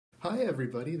Hi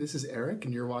everybody, this is Eric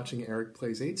and you're watching Eric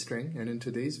Plays 8-String, and in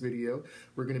today's video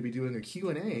we're going to be doing a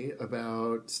Q&A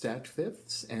about stacked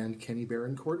fifths and Kenny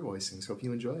Barron chord voicings. Hope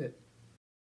you enjoy it.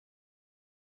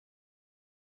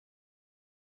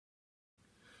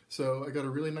 So I got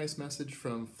a really nice message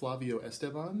from Flavio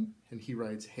Esteban, and he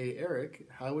writes, "Hey Eric,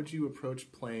 how would you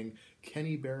approach playing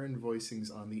Kenny Barron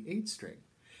voicings on the 8-string?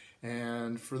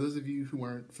 And for those of you who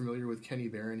aren't familiar with Kenny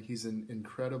Barron, he's an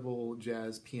incredible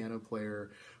jazz piano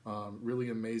player, really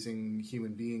amazing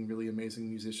human being, really amazing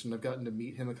musician. I've gotten to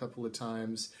meet him a couple of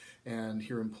times and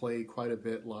hear him play quite a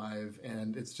bit live,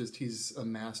 and it's just, he's a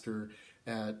master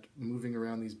at moving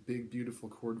around these big, beautiful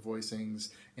chord voicings,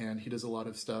 and he does a lot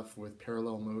of stuff with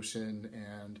parallel motion,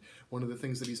 and one of the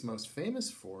things that he's most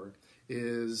famous for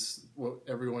is what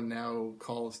everyone now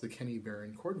calls the Kenny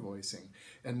Barron chord voicing.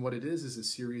 And what it is a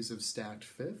series of stacked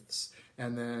fifths,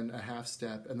 and then a half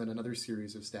step, and then another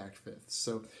series of stacked fifths.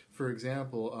 So, for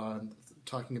example,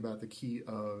 talking about the key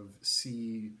of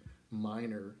C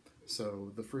minor,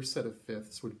 so the first set of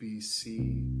fifths would be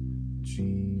C, G,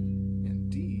 and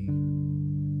D,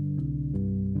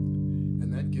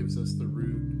 and that gives us the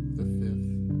root, the fifth,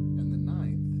 and the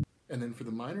ninth. And then for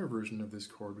the minor version of this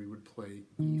chord, we would play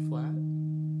E flat,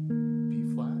 B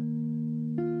flat,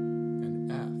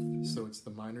 and F. So it's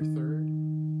the minor third,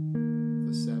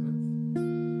 the seventh,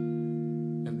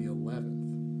 and the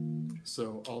 11th.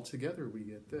 So all together we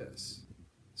get this.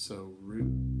 So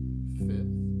root, fifth,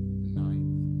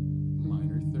 ninth,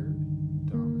 minor third,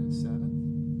 dominant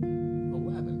seventh,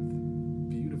 11th.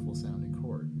 Beautiful sounding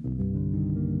chord.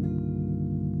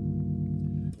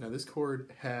 Now this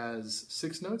chord has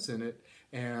 6 notes in it,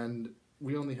 and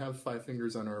we only have 5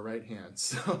 fingers on our right hand,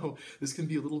 so this can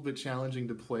be a little bit challenging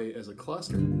to play as a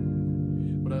cluster.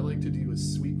 What I like to do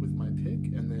is sweep with my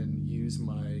pick and then use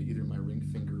either my ring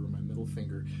finger or my middle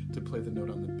finger to play the note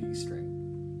on the B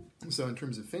string. So in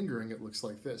terms of fingering, it looks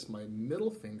like this. My middle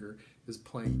finger is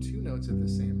playing 2 notes at the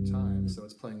same time, so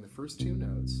it's playing the first 2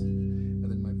 notes, and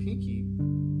then my pinky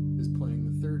is playing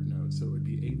the 3rd note, so it would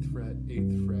be 8th fret,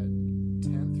 8th fret,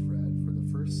 10th fret for the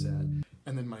first set,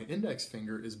 and then my index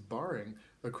finger is barring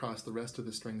across the rest of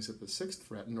the strings at the 6th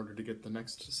fret in order to get the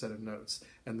next set of notes.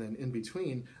 And then in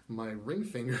between, my ring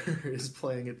finger is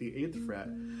playing at the 8th fret,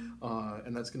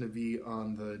 and that's going to be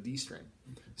on the D string.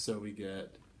 So we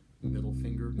get middle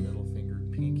finger,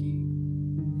 pinky,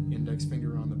 index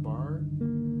finger on the bar,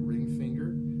 ring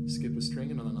finger, skip a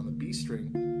string, and then on the B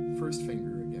string, first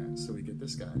finger again. So we get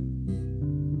this guy.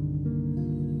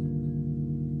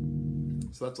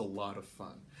 So that's a lot of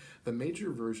fun. The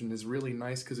major version is really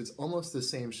nice because it's almost the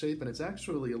same shape, and it's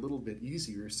actually a little bit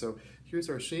easier. So here's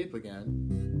our shape again.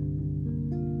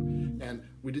 And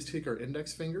we just take our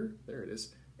index finger, there it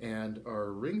is, and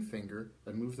our ring finger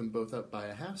and move them both up by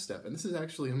a half step. And this is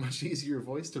actually a much easier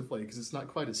voice to play because it's not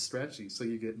quite as stretchy. So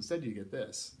instead you get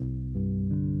this.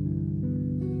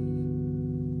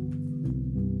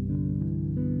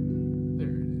 There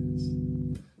it is.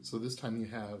 So this time you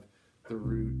have the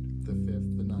root, the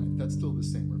fifth, the ninth. That's still the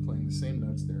same. We're playing the same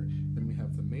notes there. Then we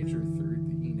have the major third,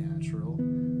 the E natural,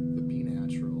 the B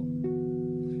natural,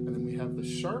 and then we have the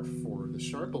sharp 4, the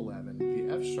sharp 11, the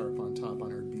F sharp on top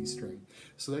on our B string.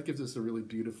 So that gives us a really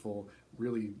beautiful,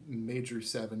 really major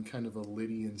 7, kind of a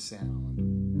Lydian sound.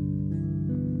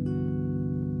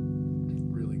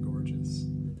 Really gorgeous.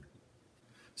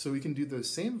 So we can do those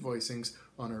same voicings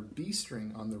on our B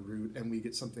string on the root, and we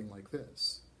get something like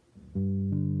this.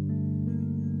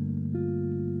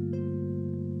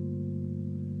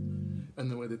 And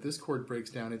the way that this chord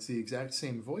breaks down, it's the exact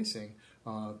same voicing,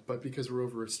 but because we're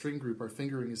over a string group, our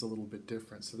fingering is a little bit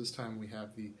different. So this time we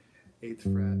have the 8th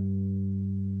fret,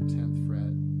 10th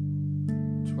fret,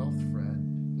 12th fret,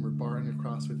 and we're barring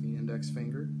across with the index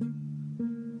finger,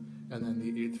 and then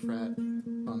the 8th fret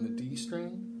on the D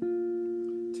string,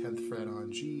 10th fret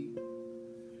on G,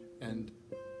 and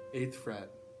 8th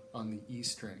fret on the E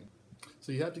string.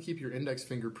 So you have to keep your index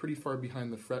finger pretty far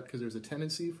behind the fret because there's a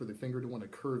tendency for the finger to want to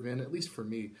curve in, at least for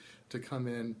me, to come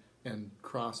in and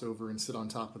cross over and sit on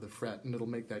top of the fret, and it'll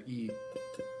make that E,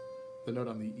 the note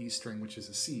on the E string, which is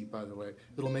a C, by the way,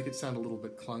 it'll make it sound a little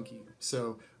bit clunky.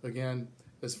 So again,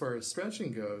 as far as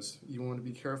stretching goes, you want to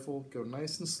be careful, go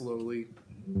nice and slowly,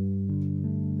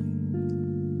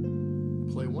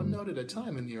 play 1 note at a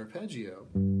time in the arpeggio,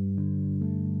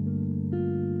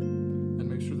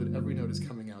 make sure that every note is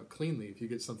coming out cleanly. If you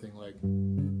get something like,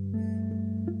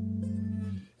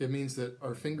 it means that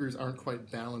our fingers aren't quite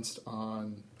balanced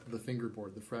on the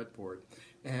fingerboard, the fretboard.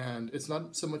 And it's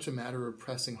not so much a matter of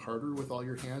pressing harder with all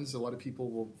your hands. A lot of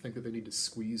people will think that they need to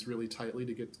squeeze really tightly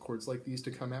to get chords like these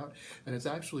to come out. And it's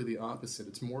actually the opposite.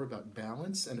 It's more about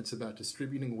balance, and it's about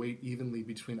distributing weight evenly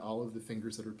between all of the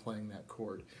fingers that are playing that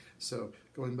chord. So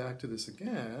going back to this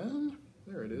again,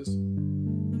 there it is.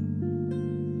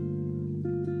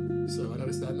 So I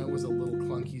noticed that note was a little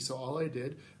clunky, so all I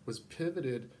did was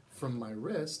pivoted from my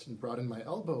wrist and brought in my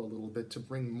elbow a little bit to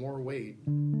bring more weight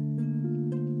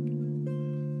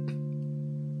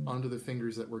onto the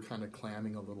fingers that were kind of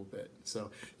clamming a little bit.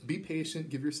 So be patient,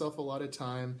 give yourself a lot of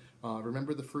time.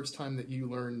 Remember the first time that you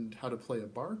learned how to play a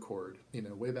bar chord,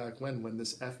 way back when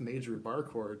this F major bar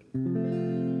chord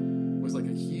was like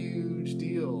a huge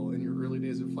deal in your early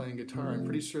days of playing guitar. I'm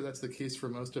pretty sure that's the case for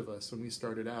most of us when we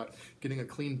started out. Getting a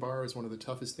clean bar is one of the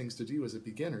toughest things to do as a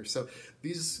beginner. So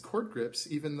these chord grips,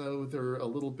 even though they're a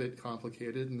little bit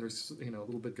complicated and there's a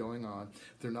little bit going on,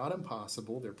 they're not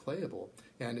impossible, they're playable.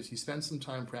 And if you spend some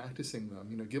time practicing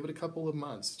them, give it a couple of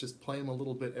months, just play them a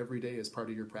little bit every day as part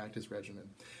of your practice regimen.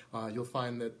 You'll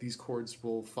find that these chords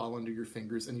will fall under your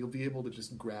fingers and you'll be able to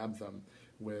just grab them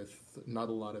with not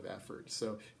a lot of effort.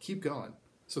 So keep going.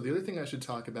 So the other thing I should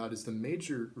talk about is the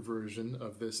major version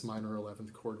of this minor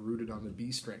 11th chord rooted on the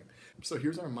B string. So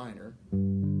here's our minor.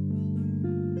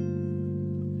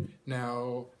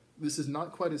 Now, this is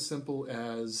not quite as simple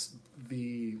as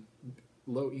the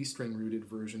low E string rooted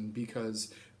version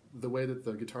because the way that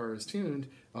the guitar is tuned,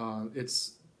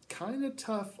 it's kind of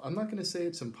tough. I'm not going to say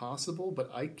it's impossible, but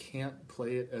I can't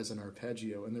play it as an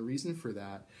arpeggio. And the reason for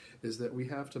that is that we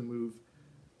have to move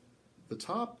the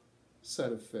top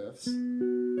set of fifths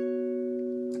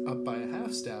up by a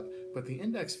half step, but the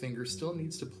index finger still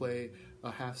needs to play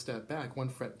a half step back, 1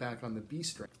 fret back on the B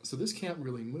string. So this can't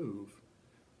really move.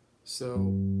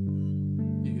 So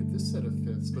you get this set of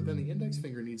fifths, but then the index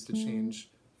finger needs to change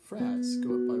frets,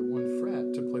 go up by 1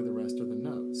 fret to play the rest of the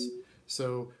notes.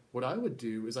 So what I would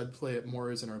do is I'd play it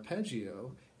more as an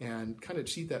arpeggio and kind of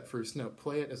cheat that first note,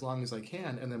 play it as long as I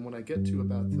can, and then when I get to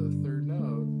about the third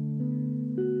note,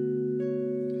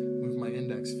 move my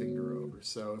index finger over.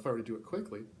 So if I were to do it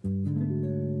quickly,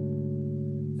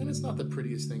 and it's not the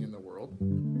prettiest thing in the world,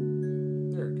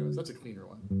 there it goes, that's a cleaner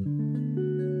one.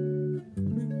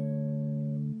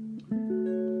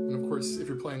 And of course, if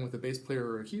you're playing with a bass player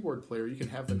or a keyboard player, you can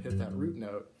have them hit that root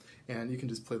note, and you can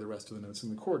just play the rest of the notes in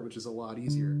the chord, which is a lot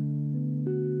easier.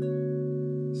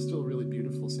 Still really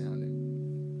beautiful sounding.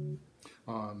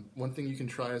 One thing you can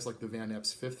try is like the Van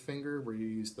Epps fifth finger, where you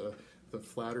use the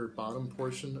flatter bottom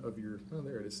portion of your,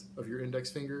 of your index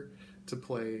finger to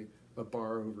play a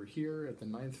bar over here at the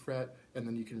 9th fret, and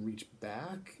then you can reach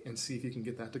back and see if you can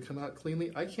get that to come out cleanly.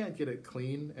 I can't get it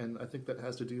clean, and I think that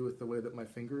has to do with the way that my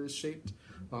finger is shaped.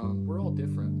 We're all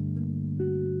different.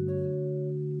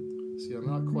 See, I'm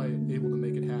not quite able to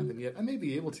make it happen yet. I may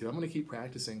be able to. I'm going to keep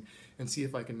practicing and see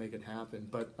if I can make it happen.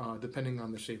 But depending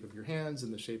on the shape of your hands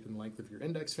and the shape and length of your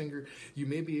index finger, you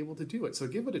may be able to do it. So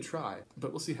give it a try, but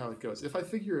we'll see how it goes. If I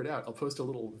figure it out, I'll post a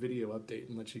little video update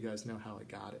and let you guys know how I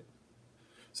got it.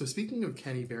 So speaking of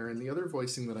Kenny Barron, the other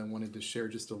voicing that I wanted to share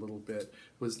just a little bit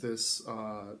was this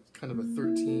kind of a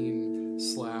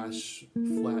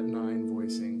 13/flat 9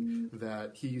 voicing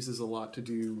that he uses a lot to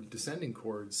do descending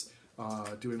chords,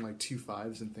 doing like 2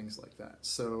 5s and things like that.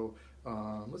 So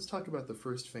let's talk about the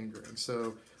first fingering.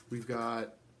 So we've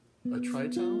got a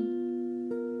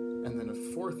tritone and then a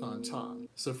 4th on top.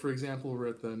 So for example, we're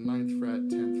at the 9th fret,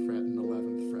 10th fret, and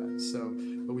 11th fret. So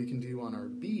what we can do on our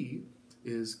B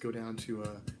is go down to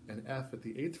an F at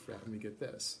the 8th fret, and we get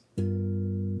this.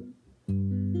 And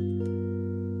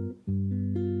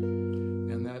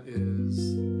that is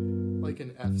like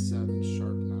an F7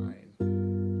 sharp 9.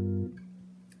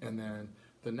 And then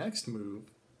the next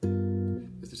move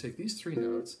is to take these 3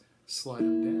 notes, slide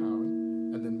them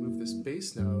down, and then move this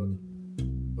bass note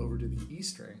over to the E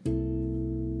string,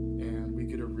 and we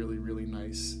get a really, really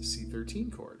nice C13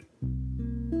 chord.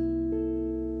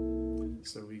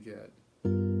 So we get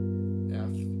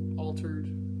F altered,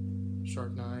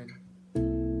 sharp 9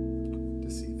 to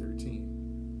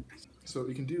C13. So what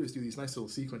we can do is do these nice little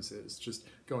sequences, just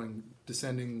going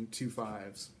descending 2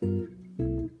 5s.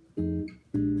 And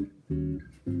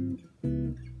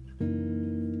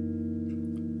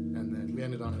then we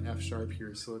ended on an F sharp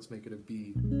here, so let's make it a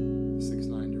B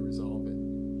 6/9 to resolve it.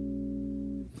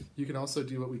 You can also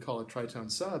do what we call a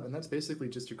tritone sub, and that's basically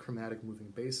just a chromatic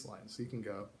moving bass line. So you can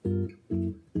go.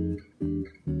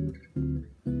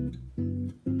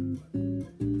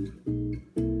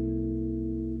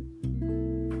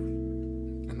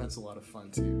 And that's a lot of fun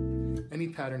too. Any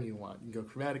pattern you want. You can go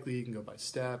chromatically, you can go by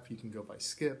step, you can go by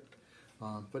skip.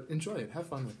 But enjoy it. Have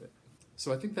fun with it.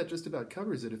 So I think that just about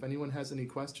covers it. If anyone has any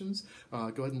questions,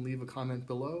 go ahead and leave a comment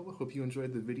below. Hope you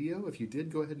enjoyed the video. If you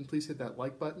did, go ahead and please hit that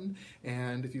like button.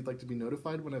 And if you'd like to be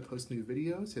notified when I post new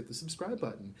videos, hit the subscribe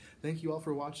button. Thank you all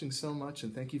for watching so much,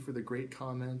 and thank you for the great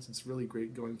comments. It's really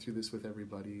great going through this with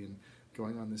everybody and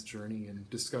going on this journey and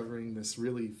discovering this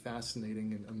really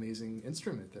fascinating and amazing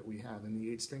instrument that we have in the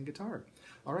 8-string guitar.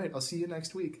 All right, I'll see you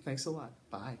next week. Thanks a lot.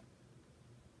 Bye.